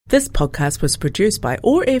This podcast was produced by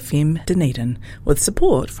OAR FM Dunedin with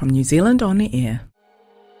support from New Zealand On Air.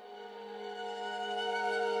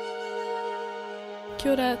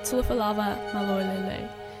 Kia ora, tulafa lava, maloelele.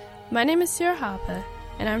 My name is Sarah Harper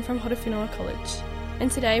and I'm from Horowhenua College.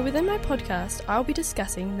 And today within my podcast I'll be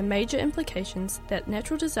discussing the major implications that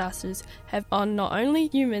natural disasters have on not only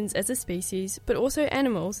humans as a species but also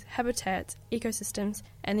animals, habitats, ecosystems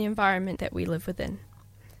and the environment that we live within.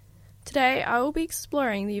 Today I will be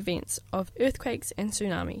exploring the events of earthquakes and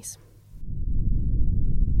tsunamis.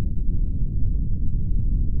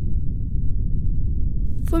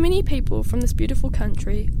 For many people from this beautiful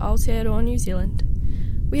country, Aotearoa, New Zealand,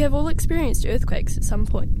 we have all experienced earthquakes at some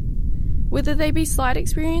point. Whether they be slight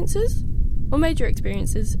experiences or major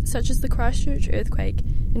experiences such as the Christchurch earthquake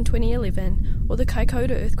in 2011 or the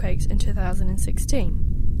Kaikoura earthquakes in 2016.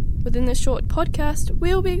 Within this short podcast,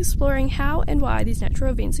 we will be exploring how and why these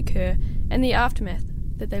natural events occur and the aftermath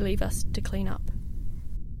that they leave us to clean up.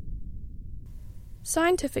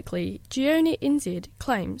 Scientifically, GeoNet NZ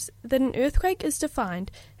claims that an earthquake is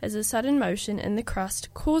defined as a sudden motion in the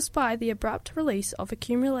crust caused by the abrupt release of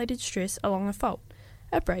accumulated stress along a fault,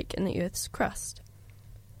 a break in the Earth's crust.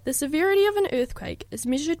 The severity of an earthquake is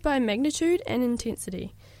measured by magnitude and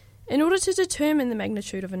intensity. In order to determine the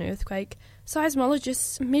magnitude of an earthquake,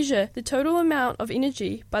 seismologists measure the total amount of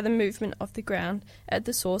energy by the movement of the ground at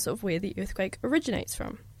the source of where the earthquake originates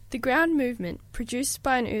from. The ground movement produced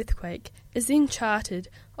by an earthquake is then charted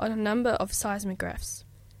on a number of seismographs,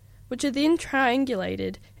 which are then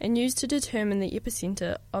triangulated and used to determine the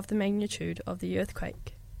epicenter of the magnitude of the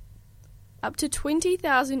earthquake. Up to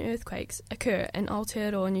 20,000 earthquakes occur in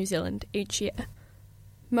Aotearoa, New Zealand each year.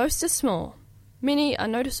 Most are small, many are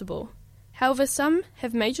noticeable. However, some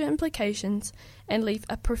have major implications and leave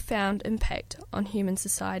a profound impact on human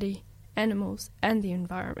society, animals, and the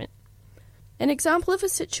environment. An example of a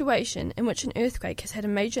situation in which an earthquake has had a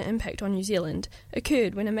major impact on New Zealand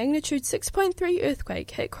occurred when a magnitude 6.3 earthquake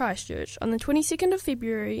hit Christchurch on the 22nd of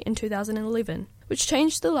February in 2011, which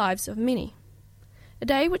changed the lives of many. A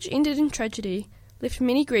day which ended in tragedy left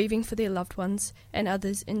many grieving for their loved ones and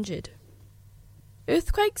others injured.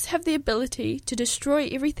 Earthquakes have the ability to destroy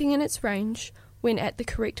everything in its range when at the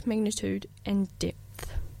correct magnitude and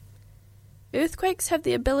depth. Earthquakes have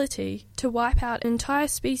the ability to wipe out entire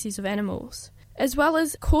species of animals, as well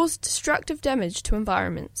as cause destructive damage to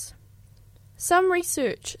environments. Some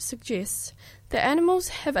research suggests that animals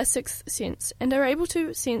have a sixth sense and are able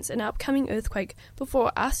to sense an upcoming earthquake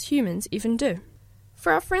before us humans even do.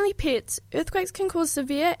 For our friendly pets, earthquakes can cause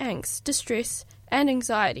severe angst, distress, and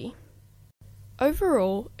anxiety.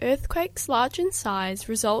 Overall, earthquakes large in size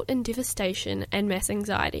result in devastation and mass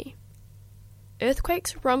anxiety.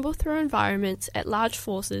 Earthquakes rumble through environments at large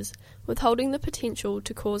forces, withholding the potential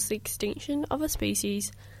to cause the extinction of a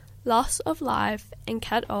species, loss of life, and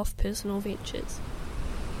cut off personal ventures.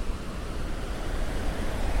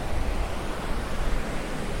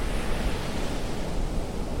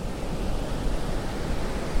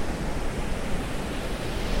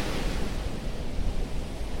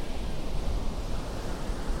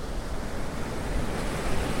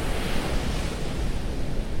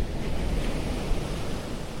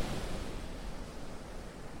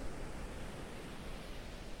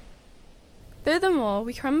 Furthermore,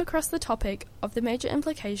 we come across the topic of the major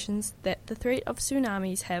implications that the threat of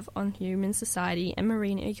tsunamis have on human society and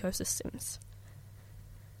marine ecosystems.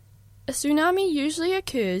 A tsunami usually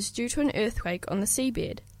occurs due to an earthquake on the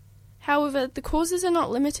seabed. However, the causes are not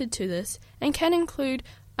limited to this and can include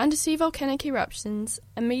undersea volcanic eruptions,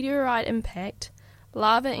 a meteorite impact,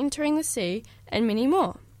 lava entering the sea, and many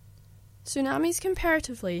more. Tsunamis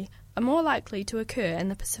comparatively are more likely to occur in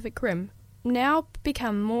the Pacific Rim, now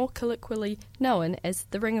become more colloquially known as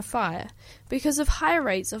the Ring of Fire, because of higher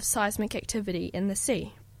rates of seismic activity in the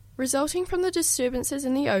sea. Resulting from the disturbances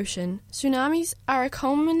in the ocean, tsunamis are a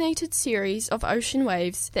culminated series of ocean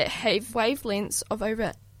waves that have wavelengths of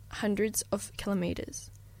over hundreds of kilometres.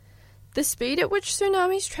 The speed at which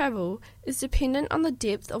tsunamis travel is dependent on the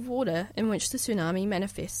depth of water in which the tsunami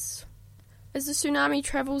manifests. As the tsunami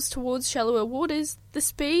travels towards shallower waters, the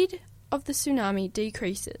speed of the tsunami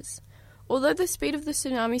decreases. Although the speed of the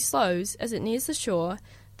tsunami slows as it nears the shore,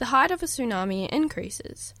 the height of a tsunami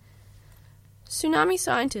increases. Tsunami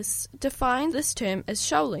scientists define this term as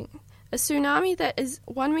shoaling. A tsunami that is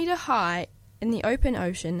 1 metre high in the open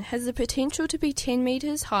ocean has the potential to be 10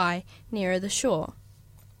 metres high nearer the shore.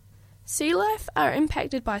 Sea life are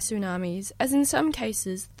impacted by tsunamis, as in some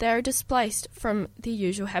cases they are displaced from their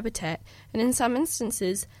usual habitat, and in some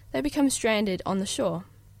instances they become stranded on the shore.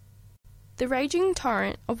 The raging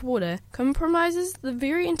torrent of water compromises the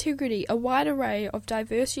very integrity of a wide array of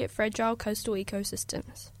diverse yet fragile coastal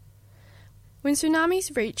ecosystems. When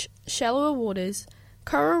tsunamis reach shallower waters,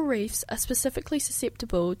 coral reefs are specifically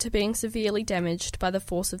susceptible to being severely damaged by the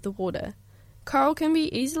force of the water. Coral can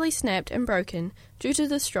be easily snapped and broken due to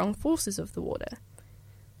the strong forces of the water.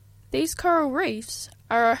 These coral reefs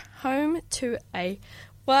are home to a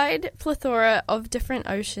wide plethora of different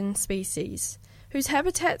ocean species, whose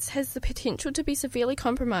habitats has the potential to be severely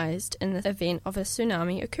compromised in the event of a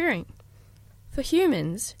tsunami occurring. For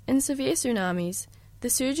humans, in severe tsunamis, the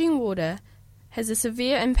surging water has a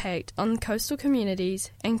severe impact on coastal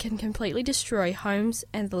communities and can completely destroy homes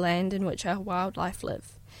and the land in which our wildlife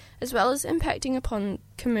live, as well as impacting upon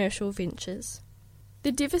commercial ventures.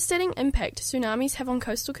 The devastating impact tsunamis have on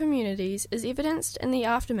coastal communities is evidenced in the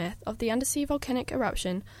aftermath of the undersea volcanic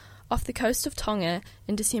eruption off the coast of Tonga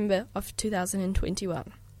in December of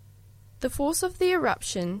 2021. The force of the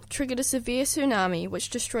eruption triggered a severe tsunami which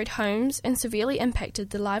destroyed homes and severely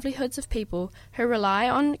impacted the livelihoods of people who rely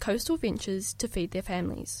on coastal ventures to feed their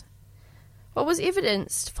families. What was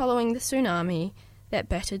evidenced following the tsunami that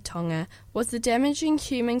battered Tonga was the damaging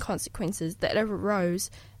human consequences that arose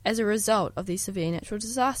as a result of these severe natural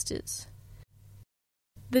disasters.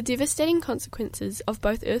 The devastating consequences of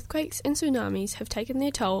both earthquakes and tsunamis have taken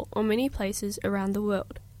their toll on many places around the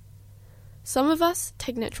world. Some of us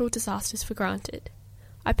take natural disasters for granted.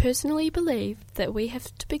 I personally believe that we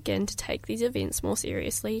have to begin to take these events more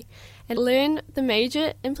seriously and learn the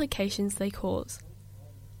major implications they cause.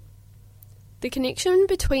 The connection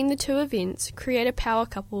between the two events create a power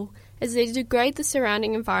couple as they degrade the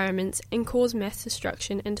surrounding environments and cause mass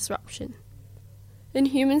destruction and disruption. In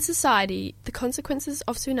human society, the consequences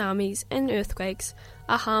of tsunamis and earthquakes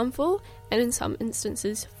are harmful and in some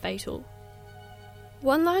instances fatal.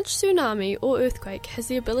 One large tsunami or earthquake has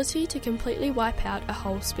the ability to completely wipe out a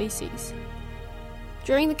whole species.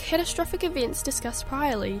 During the catastrophic events discussed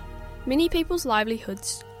priorly, many people's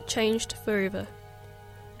livelihoods changed forever,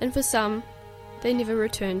 and for some, they never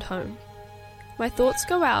returned home. My thoughts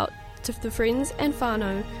go out to the friends and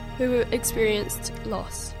whānau who experienced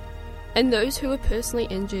loss, and those who were personally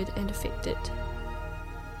injured and affected.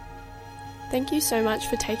 Thank you so much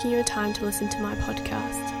for taking your time to listen to my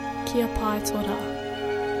podcast. Kia pai tō rā.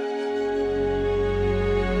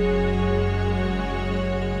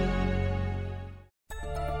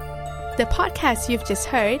 The podcast you've just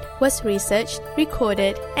heard was researched,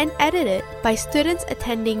 recorded, and edited by students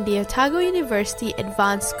attending the Otago University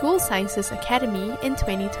Advanced School Sciences Academy in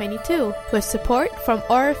 2022, with support from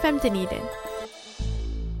OAR FM Dunedin.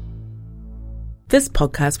 This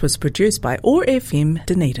podcast was produced by OAR FM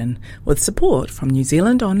Dunedin with support from New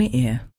Zealand On the Air.